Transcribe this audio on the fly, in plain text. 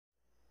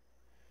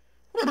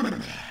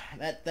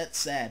That's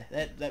sad.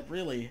 That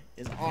really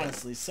is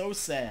honestly so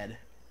sad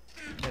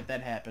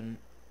that happened.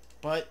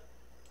 But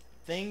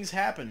things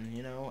happen,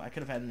 you know. I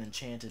could have had an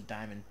enchanted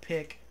diamond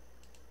pick,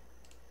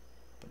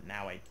 but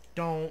now I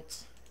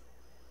don't.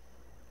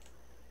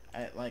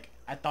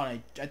 I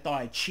thought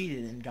I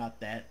cheated and got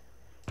that,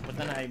 but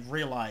then I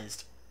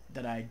realized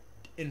that I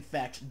in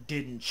fact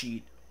didn't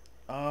cheat.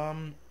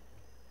 What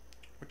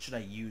should I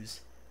use?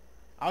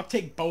 I'll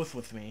take both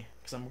with me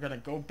because I'm gonna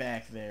go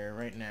back there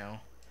right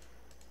now.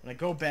 I'm gonna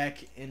go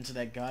back into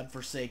that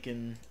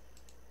godforsaken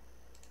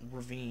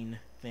ravine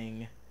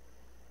thing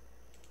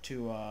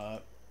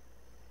to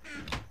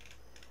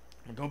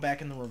go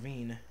back in the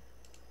ravine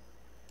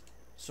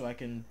so I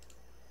can.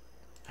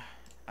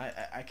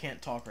 I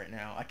can't talk right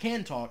now. I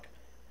can talk,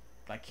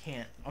 but I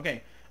can't.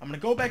 Okay, I'm gonna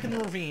go back in the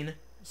ravine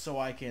so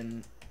I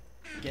can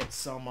get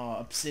some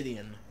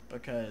obsidian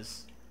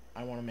because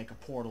I want to make a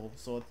portal.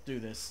 So let's do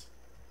this.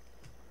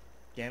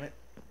 Damn it.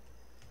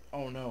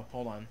 Oh no,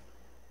 hold on.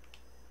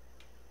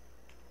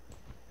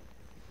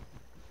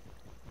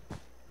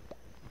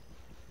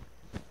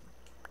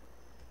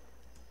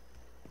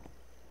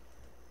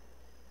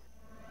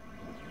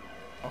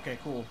 Okay,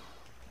 cool.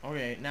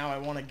 Okay, now I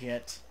want to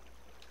get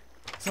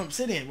some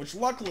obsidian, which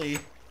luckily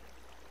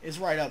is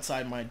right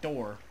outside my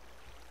door.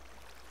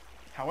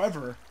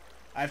 However,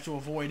 I have to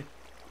avoid...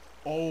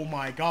 Oh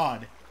my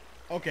god.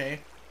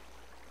 Okay.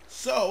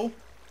 So,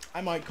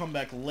 I might come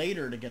back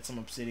later to get some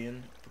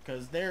obsidian,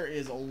 because there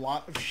is a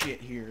lot of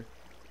shit here.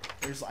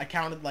 I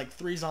counted like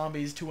 3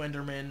 zombies, 2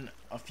 endermen,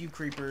 a few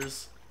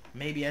creepers.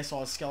 Maybe I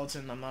saw a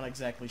skeleton, I'm not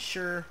exactly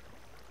sure.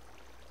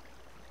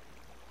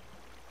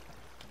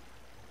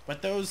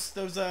 But no,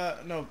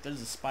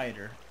 there's a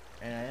spider.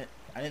 And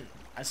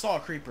I saw a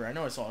creeper. I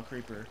know I saw a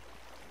creeper.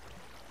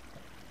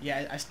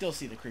 Yeah, I still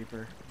see the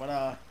creeper.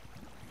 But,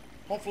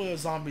 hopefully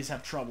those zombies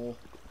have trouble.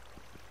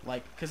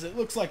 Like, because it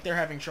looks like they're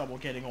having trouble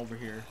getting over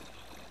here.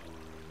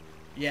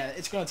 Yeah,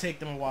 it's gonna take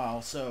them a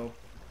while, so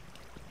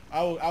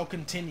I'll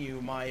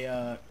continue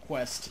my,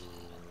 quest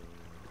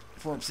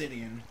for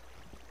obsidian.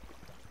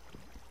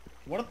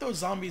 What if those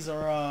zombies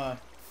are,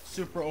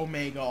 super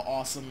omega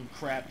awesome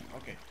crap?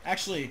 Okay,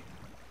 actually,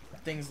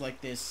 things like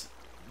this,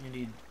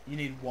 you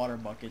need water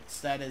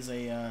buckets. That is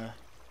a,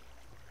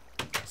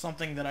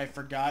 something that I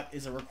forgot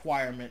is a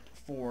requirement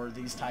for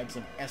these types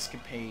of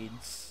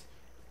escapades,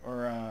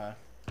 or,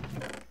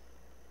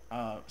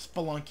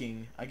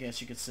 spelunking, I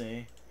guess you could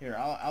say. Here,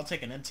 I'll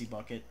take an empty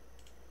bucket,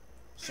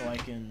 so I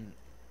can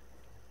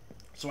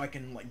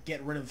like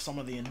get rid of some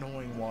of the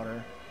annoying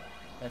water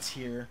that's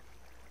here,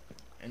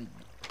 and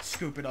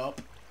scoop it up.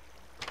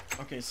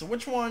 Okay, so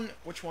which one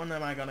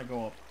am I gonna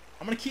go up?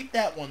 I'm gonna keep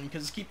that one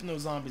because it's keeping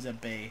those zombies at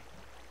bay,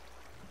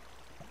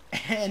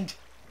 and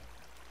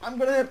I'm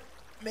gonna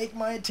make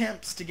my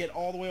attempts to get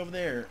all the way over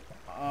there.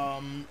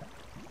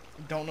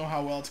 Don't know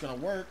how well it's gonna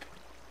work.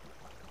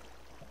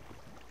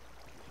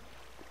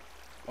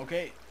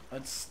 Okay,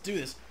 let's do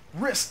this.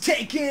 Risk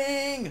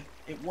taking!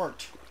 It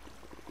worked.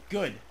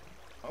 Good.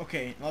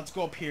 Okay, let's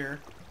go up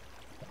here.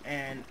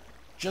 And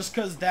just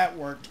because that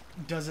worked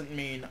doesn't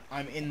mean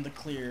I'm in the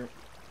clear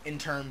in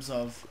terms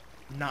of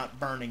not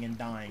burning and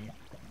dying.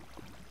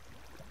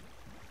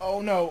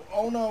 Oh no,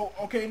 oh no,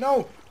 okay,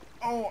 no!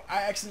 Oh,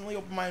 I accidentally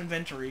opened my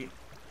inventory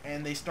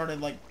and they started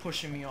like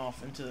pushing me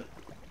off into...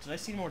 Did I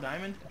see more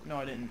diamond? No,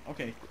 I didn't.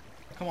 Okay.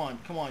 Come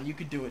on, you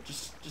could do it.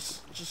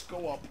 Just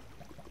go up.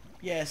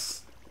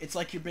 Yes. It's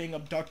like you're being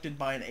abducted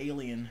by an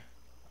alien.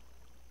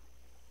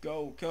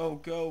 Go, go,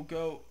 go,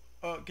 go.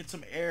 Get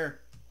some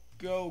air.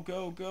 Go,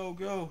 go, go,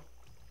 go.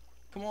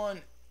 Come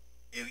on.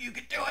 You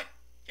can do it.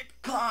 You can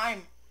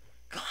climb.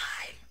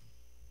 Climb.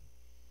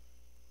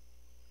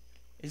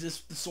 Is this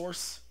the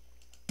source?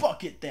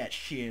 Bucket that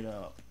shit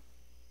up.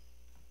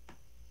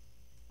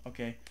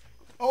 Okay.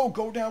 Oh,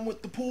 go down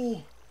with the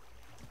pool.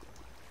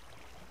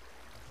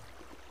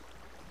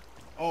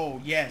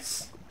 Oh,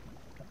 yes.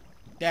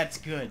 That's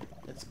good.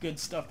 That's good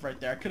stuff right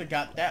there. I could have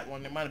got that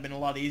one. It might have been a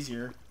lot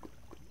easier.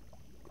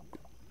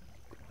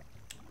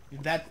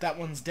 That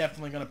one's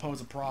definitely gonna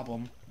pose a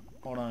problem.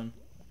 Hold on.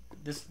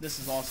 This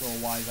is also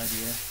a wise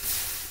idea.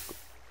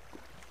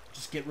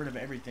 Just get rid of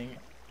everything.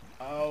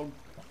 Oh,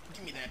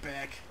 give me that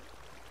back.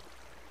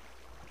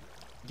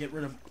 Get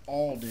rid of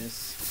all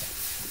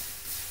this.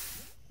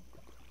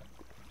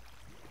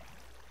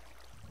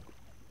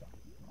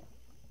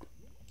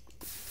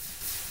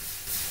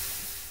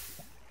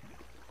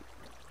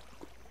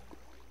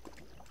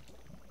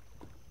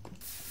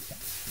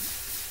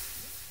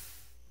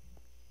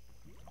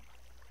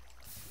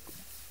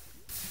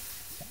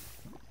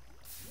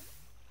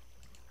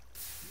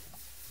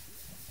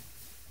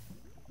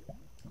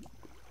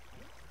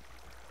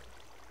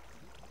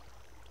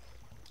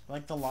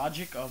 Like, the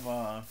logic of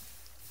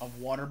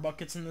water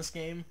buckets in this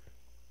game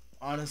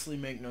honestly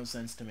make no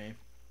sense to me.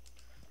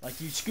 Like,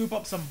 you scoop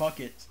up some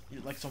bucket,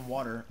 like some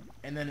water,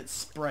 and then it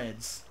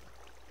spreads.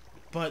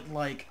 But,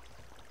 like,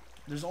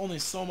 there's only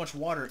so much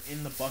water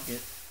in the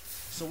bucket.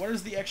 So where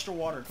does the extra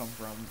water come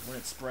from when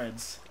it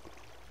spreads?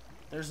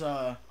 There's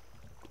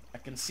I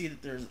can see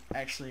that there's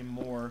actually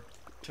more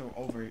to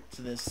over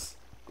to this.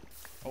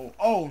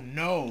 Oh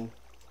no!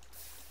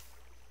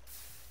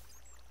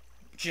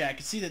 Yeah, I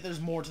can see that there's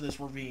more to this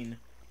ravine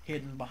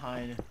hidden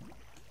behind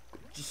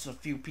just a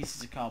few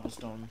pieces of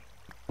cobblestone.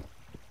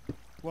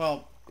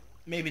 Well,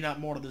 maybe not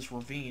more to this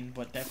ravine,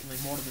 but definitely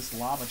more to this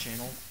lava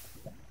channel.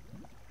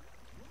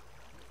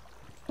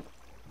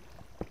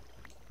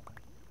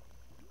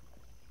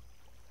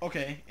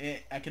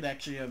 Okay, I could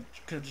actually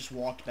could have just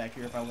walked back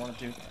here if I wanted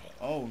to.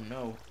 Oh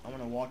no, I'm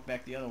gonna walk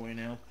back the other way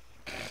now.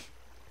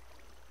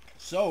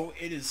 So,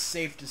 it is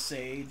safe to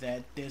say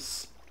that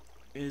this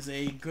is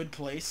a good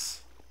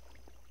place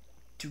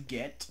to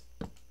get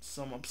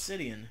some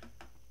obsidian.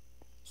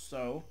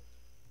 So,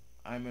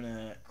 I'm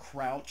gonna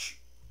crouch.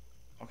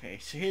 Okay,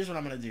 so here's what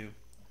I'm gonna do.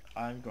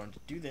 I'm going to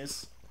do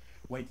this.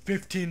 Wait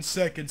 15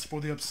 seconds for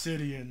the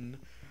obsidian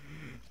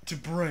to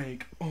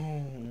break.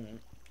 Oh,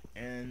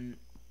 and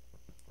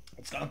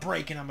it's gonna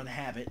break and I'm gonna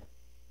have it.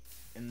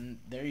 And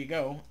there you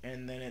go.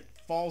 And then it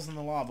falls in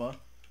the lava.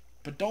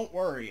 But don't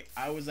worry,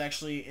 I was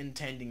actually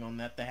intending on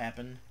that to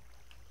happen.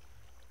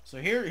 So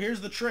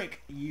here's the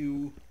trick.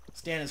 You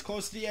stand as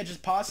close to the edge as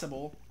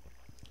possible,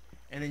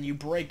 and then you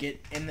break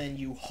it, and then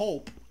you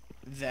hope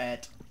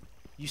that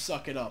you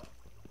suck it up.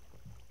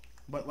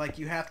 But, like,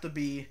 you have to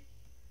be,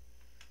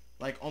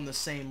 like, on the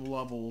same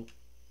level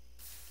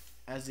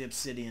as the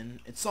obsidian.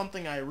 It's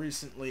something I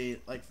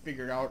recently, like,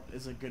 figured out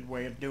is a good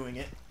way of doing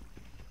it.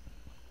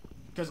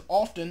 Because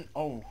often,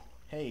 oh,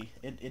 hey,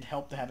 it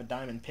helped to have a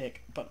diamond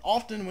pick. But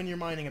often when you're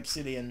mining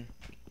obsidian,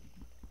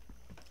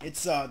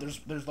 it's,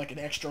 there's like an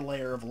extra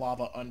layer of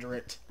lava under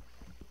it,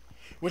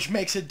 which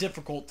makes it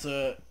difficult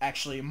to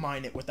actually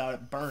mine it without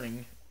it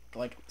burning.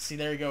 Like, see,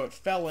 there you go, it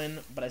fell in,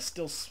 but I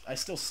still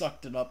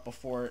sucked it up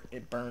before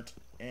it burnt.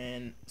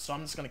 And so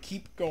I'm just gonna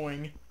keep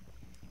going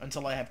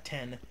until I have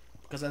 10,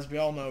 because as we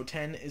all know,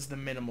 10 is the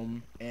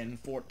minimum, and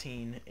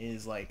 14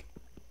 is, like,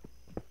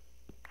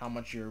 how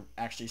much you're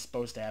actually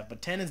supposed to have.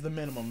 But 10 is the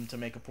minimum to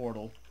make a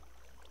portal.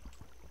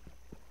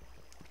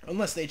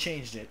 Unless they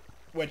changed it,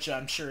 which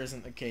I'm sure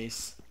isn't the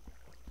case.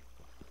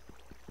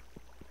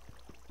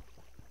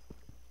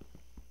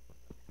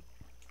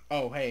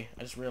 Oh, hey,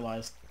 I just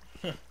realized.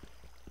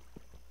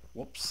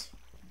 Whoops.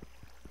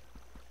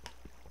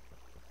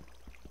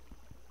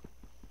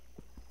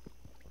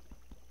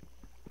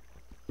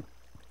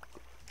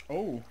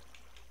 Oh.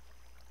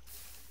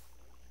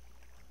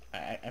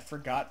 I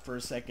forgot for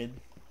a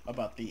second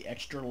about the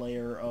extra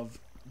layer of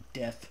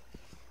death.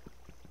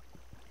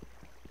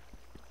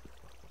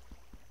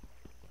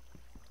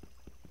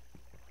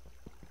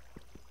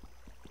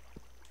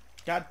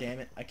 God damn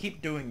it. I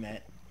keep doing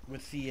that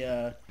with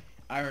the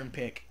iron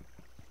pick.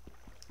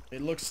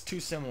 It looks too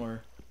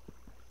similar.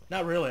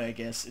 Not really, I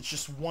guess. It's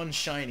just one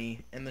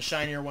shiny, and the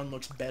shinier one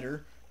looks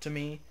better to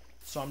me.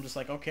 So I'm just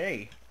like,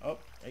 okay. Oh,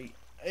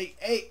 hey!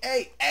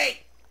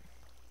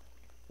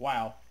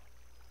 Wow.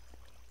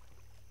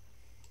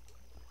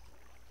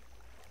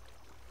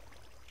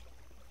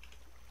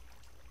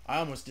 I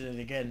almost did it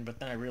again, but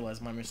then I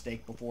realized my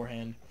mistake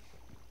beforehand.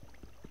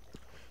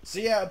 So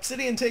yeah,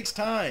 obsidian takes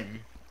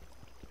time.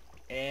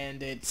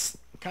 And it's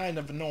kind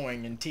of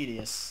annoying and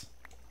tedious.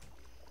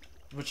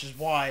 Which is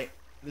why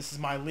this is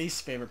my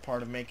least favorite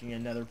part of making a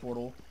nether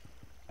portal.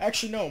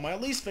 Actually, no, my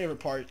least favorite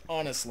part,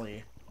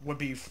 honestly, would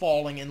be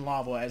falling in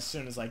lava as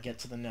soon as I get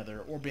to the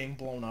nether, or being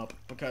blown up,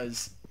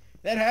 because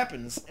that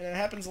happens, and it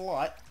happens a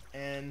lot,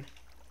 and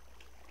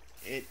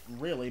it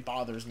really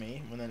bothers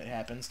me when it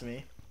happens to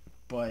me.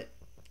 But,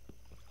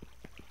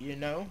 you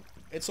know,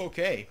 it's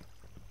okay.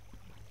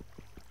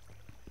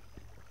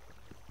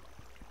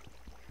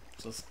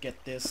 So let's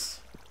get this.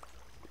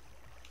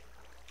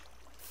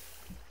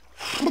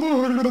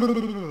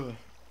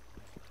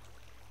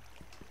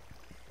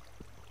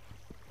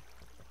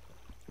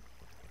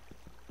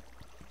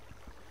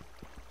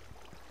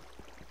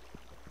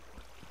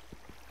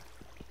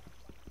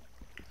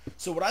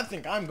 So what I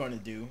think I'm going to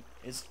do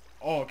is...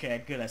 Oh,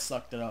 okay, good, I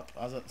sucked it up.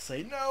 I was about to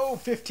say, no,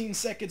 15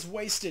 seconds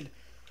wasted.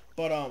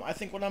 But I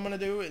think what I'm going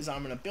to do is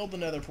I'm going to build the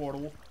nether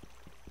portal.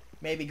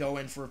 Maybe go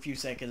in for a few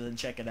seconds and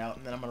check it out,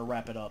 and then I'm going to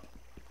wrap it up.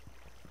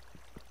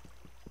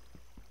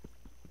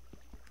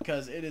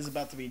 Because it is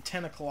about to be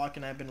 10 o'clock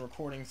and I've been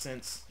recording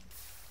since...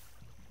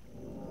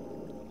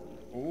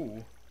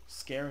 Ooh,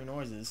 scary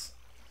noises.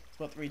 It's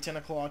about to be 10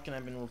 o'clock and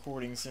I've been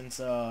recording since,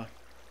 you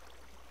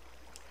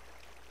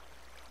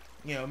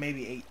know,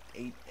 maybe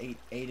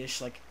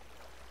 8-ish, like...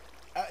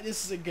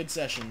 this is a good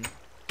session.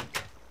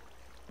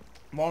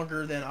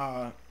 Longer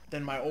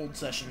than my old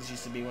sessions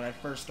used to be when I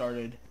first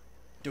started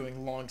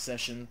doing long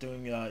sessions,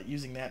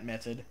 using that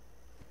method.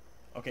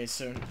 Okay,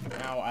 so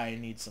now I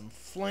need some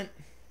flint.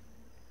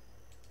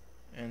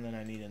 And then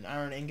I need an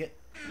iron ingot.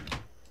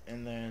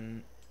 And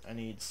then I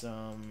need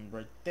some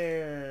right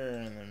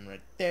there, and then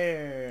right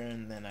there,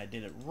 and then I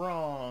did it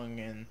wrong,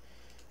 and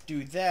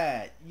do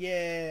that.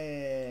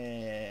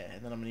 Yeah!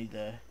 And then I'm gonna need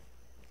the...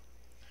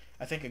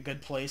 I think a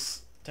good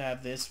place to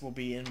have this will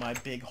be in my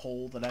big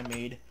hole that I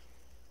made.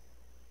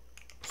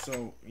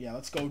 So, yeah,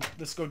 let's go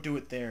do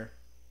it there.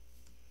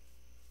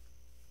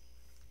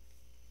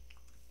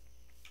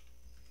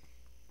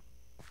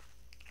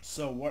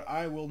 So what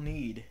I will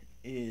need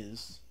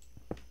is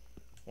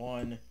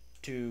 1,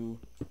 2,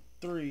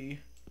 3,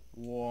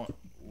 1,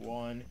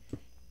 1,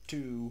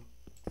 2,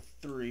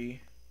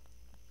 3,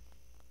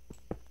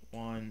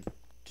 1,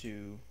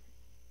 2.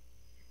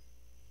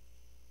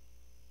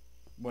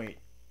 Wait.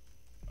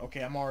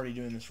 Okay, I'm already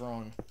doing this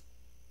wrong.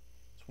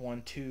 It's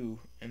 1, 2,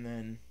 and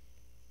then.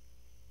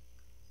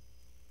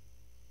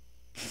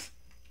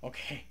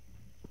 Okay.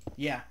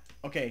 Yeah.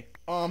 Okay.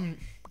 Okay,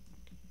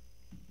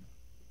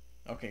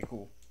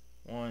 cool.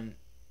 1,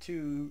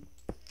 2,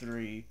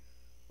 3,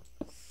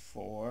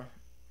 4.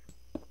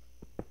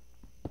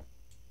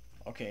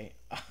 Okay.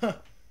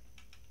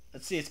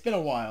 Let's see. It's been a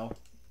while.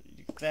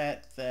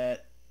 That.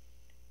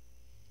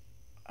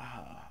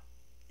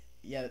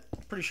 Yeah.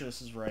 Pretty sure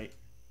this is right.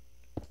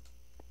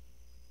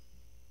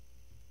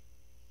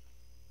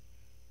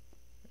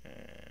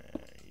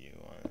 You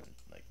want it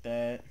like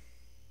that,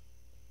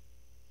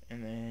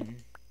 and then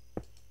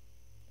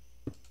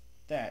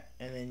that,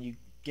 and then you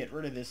get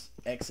rid of this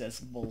excess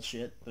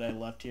bullshit that I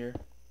left here,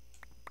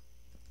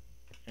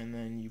 and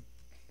then you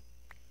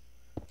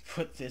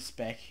put this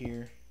back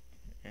here,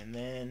 and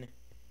then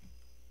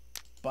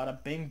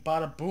bada bing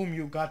bada boom,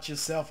 you got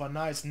yourself a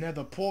nice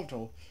nether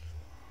portal.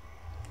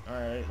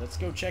 Alright, let's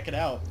go check it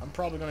out. I'm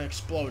probably gonna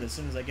explode as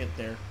soon as I get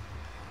there,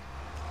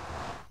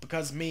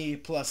 because me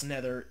plus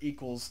nether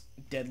equals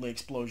deadly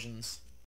explosions.